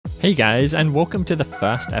Hey guys, and welcome to the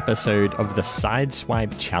first episode of the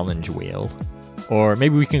Sideswipe Challenge Wheel. Or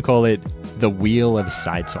maybe we can call it the Wheel of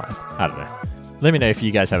Sideswipe. I don't know. Let me know if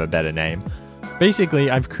you guys have a better name.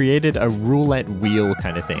 Basically, I've created a roulette wheel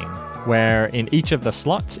kind of thing, where in each of the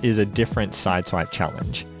slots is a different Sideswipe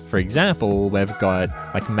challenge. For example, we've got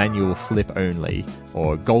like manual flip only,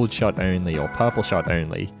 or gold shot only, or purple shot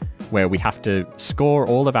only, where we have to score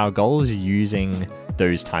all of our goals using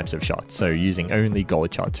those types of shots, so using only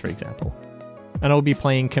gold shots, for example. And I'll be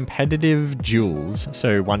playing competitive duels,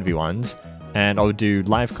 so 1v1s, and I'll do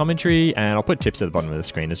live commentary, and I'll put tips at the bottom of the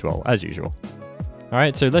screen as well, as usual.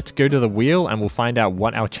 Alright, so let's go to the wheel, and we'll find out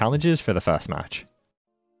what our challenge is for the first match.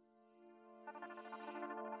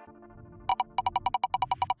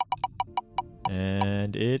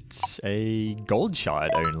 And it's a gold shot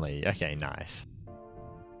only. Okay, nice.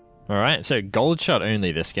 Alright, so gold shot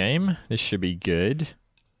only this game. This should be good.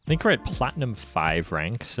 I think we're at Platinum 5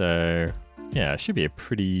 rank, so yeah, it should be a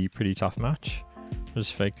pretty tough match. I'll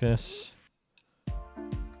just fake this.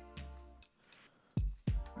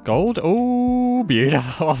 Gold? Oh,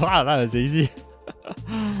 beautiful. Wow, that was easy.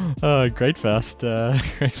 Oh, great first.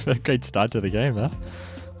 Great start to the game there.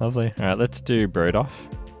 Lovely. Alright, let's do Broad off.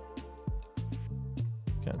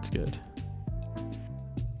 Okay, that's good.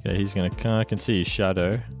 Okay, he's gonna come. I can see his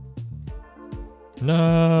shadow.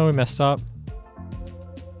 No, we messed up.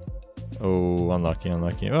 Oh, unlucky.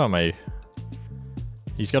 Oh,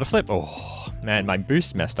 he's got a flip. Oh, man, my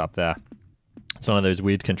boost messed up there. It's one of those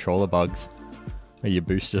weird controller bugs where your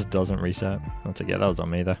boost just doesn't reset. That's okay, that was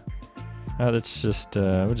on me though. Let's just,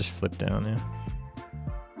 we'll just flip down here.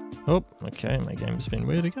 Oh, okay, my game's been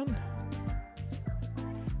weird again.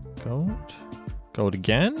 Gold. Gold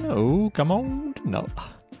again. Oh, come on. No.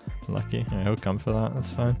 Unlucky. Alright, he'll come for that,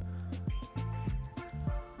 that's fine.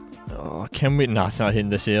 Oh, can we? No, it's not hitting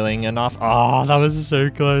the ceiling enough. Oh, that was so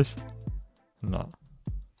close. No.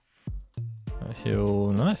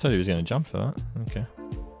 No, I thought he was going to jump for that. Okay.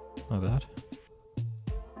 Not bad.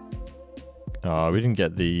 Oh, we didn't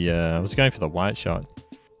get the... I was going for the white shot.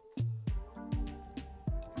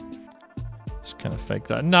 Just kind of fake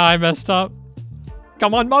that. No, I messed up.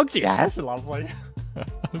 Come on, Mogz. Yes, lovely.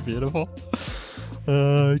 Beautiful.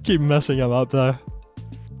 Keep messing him up, though.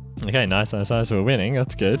 Okay, nice. We're winning.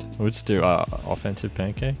 That's good. We'll just do offensive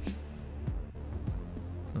pancake.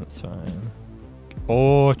 That's fine.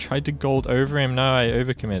 Oh, tried to gold over him. No, I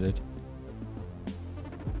overcommitted.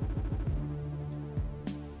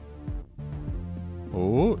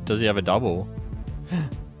 Oh, does he have a double?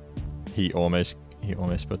 He almost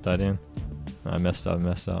put that in. I messed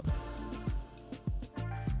up.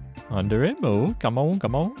 Under him. Oh, come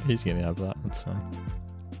on. He's gonna have that. That's fine.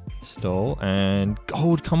 Stall and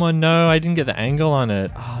gold. Come on, no, I didn't get the angle on it.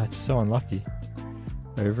 Ah, it's so unlucky.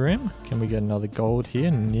 Over him. Can we get another gold here?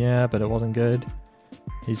 Yeah, but it wasn't good.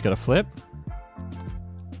 He's got a flip.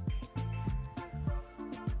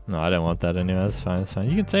 No, I don't want that anyway. That's fine.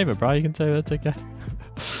 You can save it, bro. You can save it. It's okay.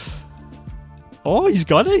 Oh, he's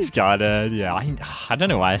got it. Yeah, I don't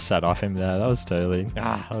know why I sat off him there. That was totally...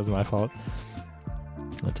 that was my fault.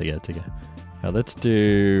 That's okay. Now let's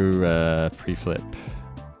do pre-flip.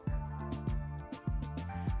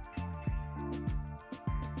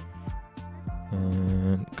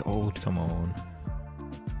 Gold, come on.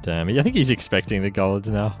 Damn, I think he's expecting the golds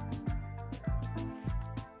now.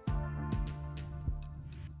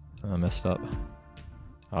 I messed up.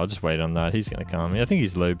 I'll just wait on that. He's going to come. I think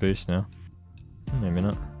he's low boost now. Maybe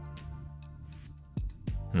not.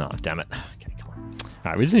 No, damn it. Okay, come on.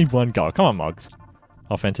 Alright, we just need one goal. Come on, Mogz.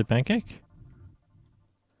 Offensive pancake.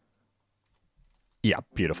 Yeah,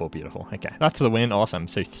 beautiful. Okay, that's the win. Awesome.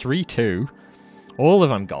 So 3-2. All of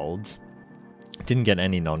them golds. Didn't get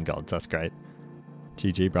any non-golds, that's great.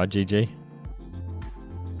 GG, bro, GG.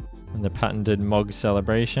 And the patented Mogz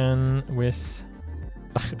celebration with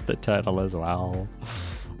the turtle as well.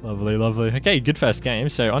 Lovely. Okay, good first game.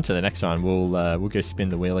 So on to the next one. We'll go spin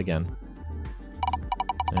the wheel again.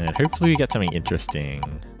 And hopefully we get something interesting.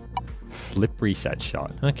 Flip reset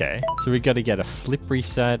shot. Okay, so we got to get a flip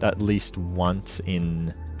reset at least once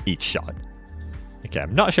in each shot. Okay,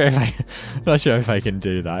 I'm not sure if I can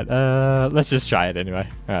do that. Let's just try it anyway.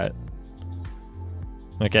 Alright.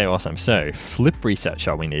 Okay, awesome. So, flip reset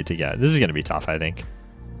shot we need to get. This is going to be tough, I think.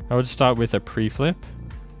 I would start with a pre-flip.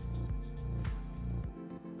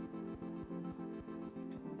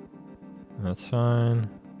 That's fine.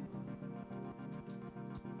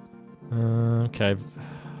 Okay.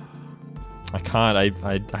 I can't.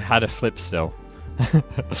 I had a flip still.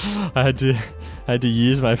 I had to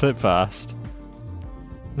use my flip fast.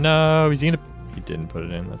 No, he didn't put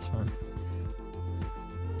it in, that's fine.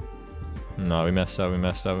 No, we messed up, we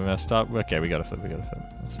messed up, we messed up. Okay, we got a flip, we got a flip.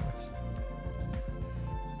 That's nice.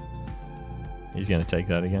 He's going to take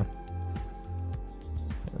that again.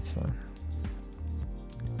 Yeah, that's fine.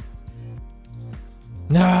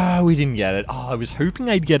 No, we didn't get it. Oh, I was hoping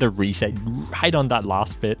I'd get a reset right on that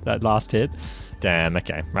last bit, that last hit. Damn,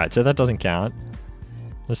 okay. Right, so that doesn't count.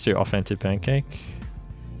 Let's do offensive pancake.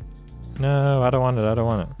 No, I don't want it, I don't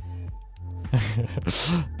want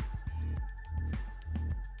it.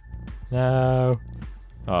 No.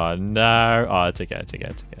 Oh, no. Oh, it's okay, it's okay,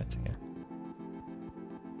 it's okay, it's okay.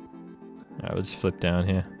 Alright, we'll just flip down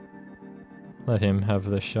here. Let him have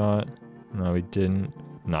the shot. No, we didn't.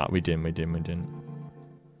 No, we didn't.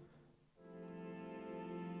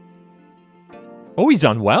 Oh, he's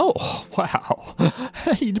done well. Oh, wow.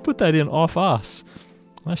 He put that in off us.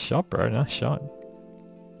 Nice shot, bro. Nice shot.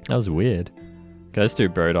 That was weird. Okay, let's do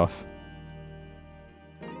bird off.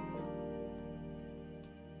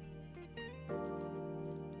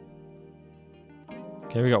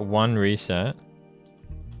 Okay, we got one reset.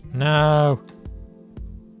 No.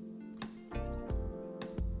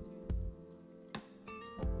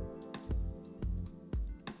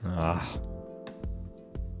 Ah.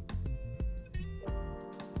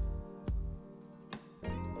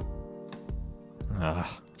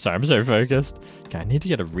 Sorry, I'm so focused. Okay, I need to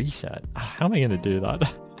get a reset. How am I going to do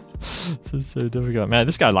that? This is so difficult. Man,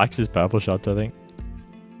 this guy likes his purple shots, I think.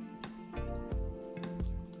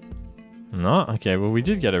 No? Okay, well, we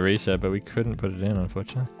did get a reset, but we couldn't put it in,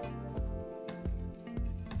 unfortunately.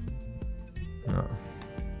 No.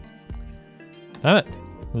 Damn it.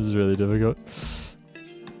 This is really difficult.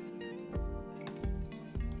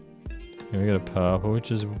 Okay, we got a purple, which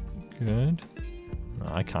is good. No,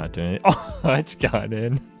 I can't do it. Oh, it's gone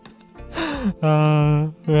in. Yeah,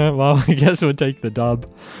 well, I guess we'll take the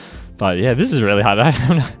dub. But yeah, this is really hard. I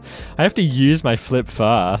have to use my flip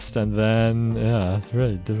first, and then, yeah, it's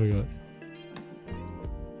really difficult.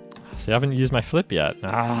 See, I haven't used my flip yet.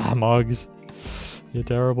 Ah, Mogz. You're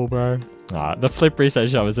terrible, bro. Ah, the flip reset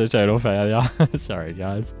shot was a total failure. Sorry,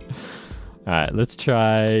 guys. Alright, let's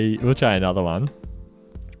try... We'll try another one.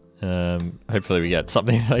 Hopefully we get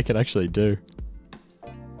something that I can actually do.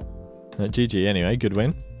 GG anyway, good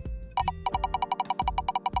win.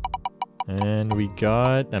 And we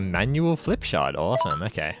got a manual flip shot. Awesome.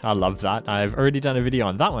 Okay, I love that. I've already done a video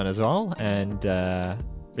on that one as well, and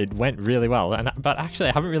it went really well. But actually,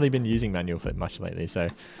 I haven't really been using manual flip much lately, so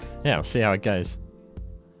yeah, we'll see how it goes.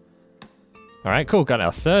 All right, cool. Got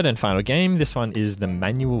our third and final game. This one is the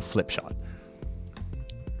manual flip shot.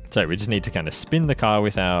 So we just need to kind of spin the car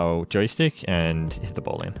with our joystick and hit the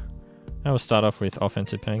ball in. I will start off with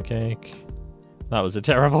offensive pancake. That was a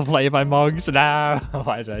terrible play by Mogz. No,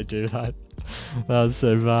 why did I do that? That was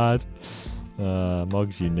so bad.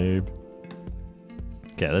 Mogz, you noob.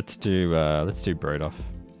 Okay, let's do bird off.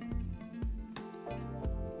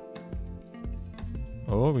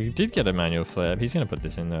 Oh, we did get a manual flip. He's gonna put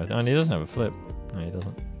this in though. Oh, and he doesn't have a flip. No, he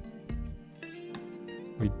doesn't.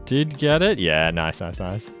 We did get it. Yeah, nice, nice,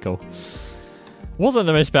 nice. Cool. Wasn't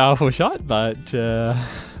the most powerful shot, but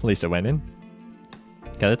at least it went in.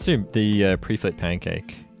 Okay, let's do the pre-flip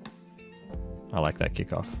pancake. I like that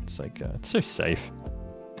kickoff. It's like, it's so safe.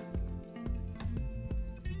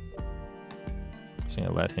 Just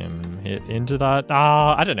gonna let him hit into that.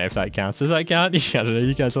 Ah, I don't know if that counts. Does that count? I don't know.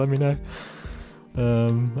 You guys let me know.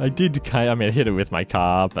 I did I hit it with my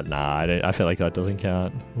car, but nah, I feel like that doesn't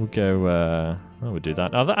count. We'll go, we'll do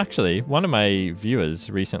that. Oh, actually, one of my viewers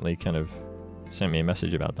recently kind of sent me a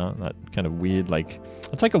message about that kind of weird, like,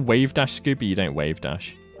 it's like a wave dash scoop, but you don't wave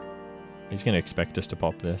dash. He's going to expect us to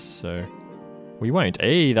pop this, so we won't.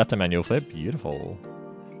 Hey, that's a manual flip. Beautiful.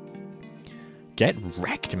 Get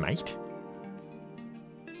wrecked, mate.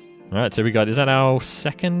 Alright, so we got, is that our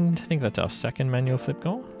second? I think that's our second manual flip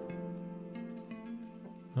goal.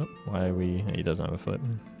 Oh, why are we, he doesn't have a flip.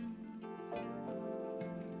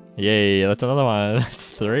 Yay, that's another one. That's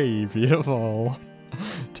 3. Beautiful.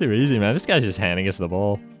 Too easy, man. This guy's just handing us the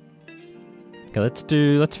ball. Okay,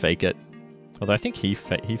 let's fake it. Although I think he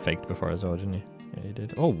faked before as well, didn't he? Yeah, he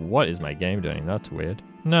did. Oh, what is my game doing? That's weird.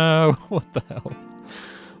 No, what the hell?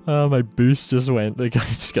 Oh, my boost just went. The guy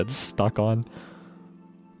just got stuck on.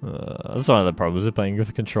 That's one of the problems with playing with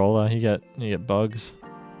a controller. You get bugs.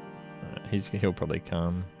 He'll probably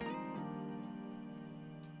come.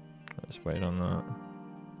 Let's wait on that.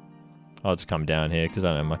 I'll just come down here because I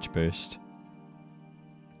don't have much boost.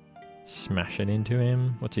 Smash it into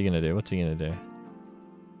him. What's he gonna do? What's he gonna do?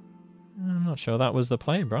 I'm not sure that was the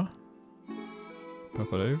play, bro. Pop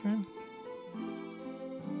it over him?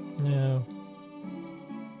 No.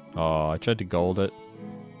 Oh, I tried to gold it.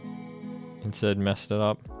 Instead messed it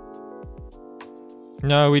up.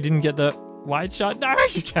 No, we didn't get the wide shot. No,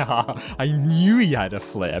 I knew he had a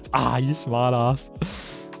flip. Ah, you smart ass.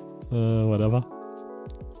 Whatever.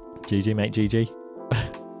 GG, mate, GG.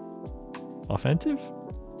 Offensive?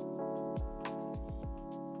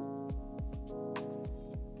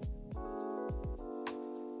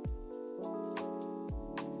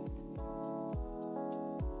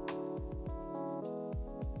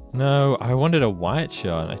 No, I wanted a white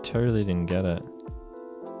shot. I totally didn't get it.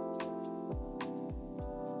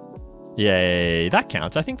 Yay, that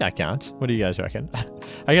counts. I think that counts. What do you guys reckon?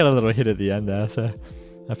 I got a little hit at the end there, so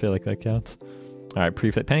I feel like that counts. All right,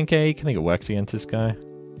 pre-flip pancake. I think it works against this guy.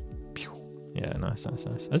 Pew. Yeah, nice, nice,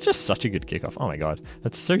 nice. It's just such a good kickoff. Oh my god,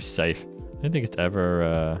 that's so safe. I don't think it's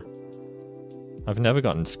ever... I've never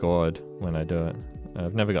gotten scored when I do it.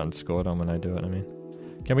 I've never gotten scored on when I do it, I mean.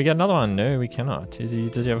 Can we get another one? No, we cannot. Does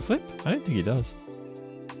he have a flip? I don't think he does.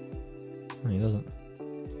 No, he doesn't.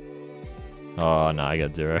 Oh no, I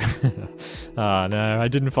got 0. Oh no, I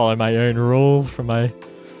didn't follow my own rule from my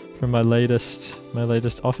latest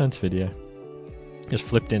offense video. Just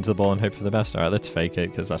flipped into the ball and hope for the best. All right, let's fake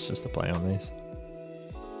it because that's just the play on these.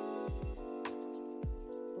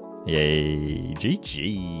 Yay,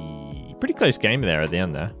 GG. Pretty close game there at the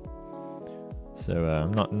end there. So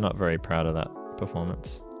I'm not very proud of that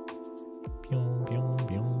performance.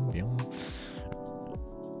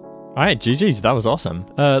 Alright, GG's, that was awesome.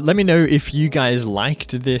 Let me know if you guys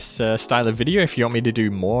liked this style of video, if you want me to do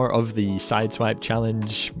more of the Sideswipe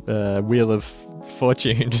challenge, Wheel of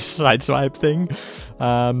Fortune Sideswipe thing,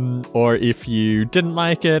 or if you didn't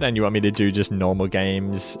like it and you want me to do just normal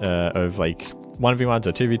games of like 1v1s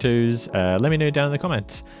or 2v2s, let me know down in the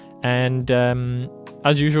comments. And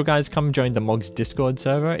as usual, guys, come join the Mogz Discord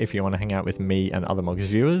server if you want to hang out with me and other Mogz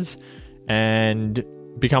viewers. And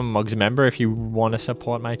become a Mogz member if you want to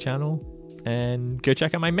support my channel. And go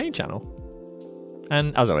check out my main channel.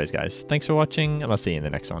 And as always, guys, thanks for watching, and I'll see you in the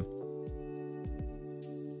next one.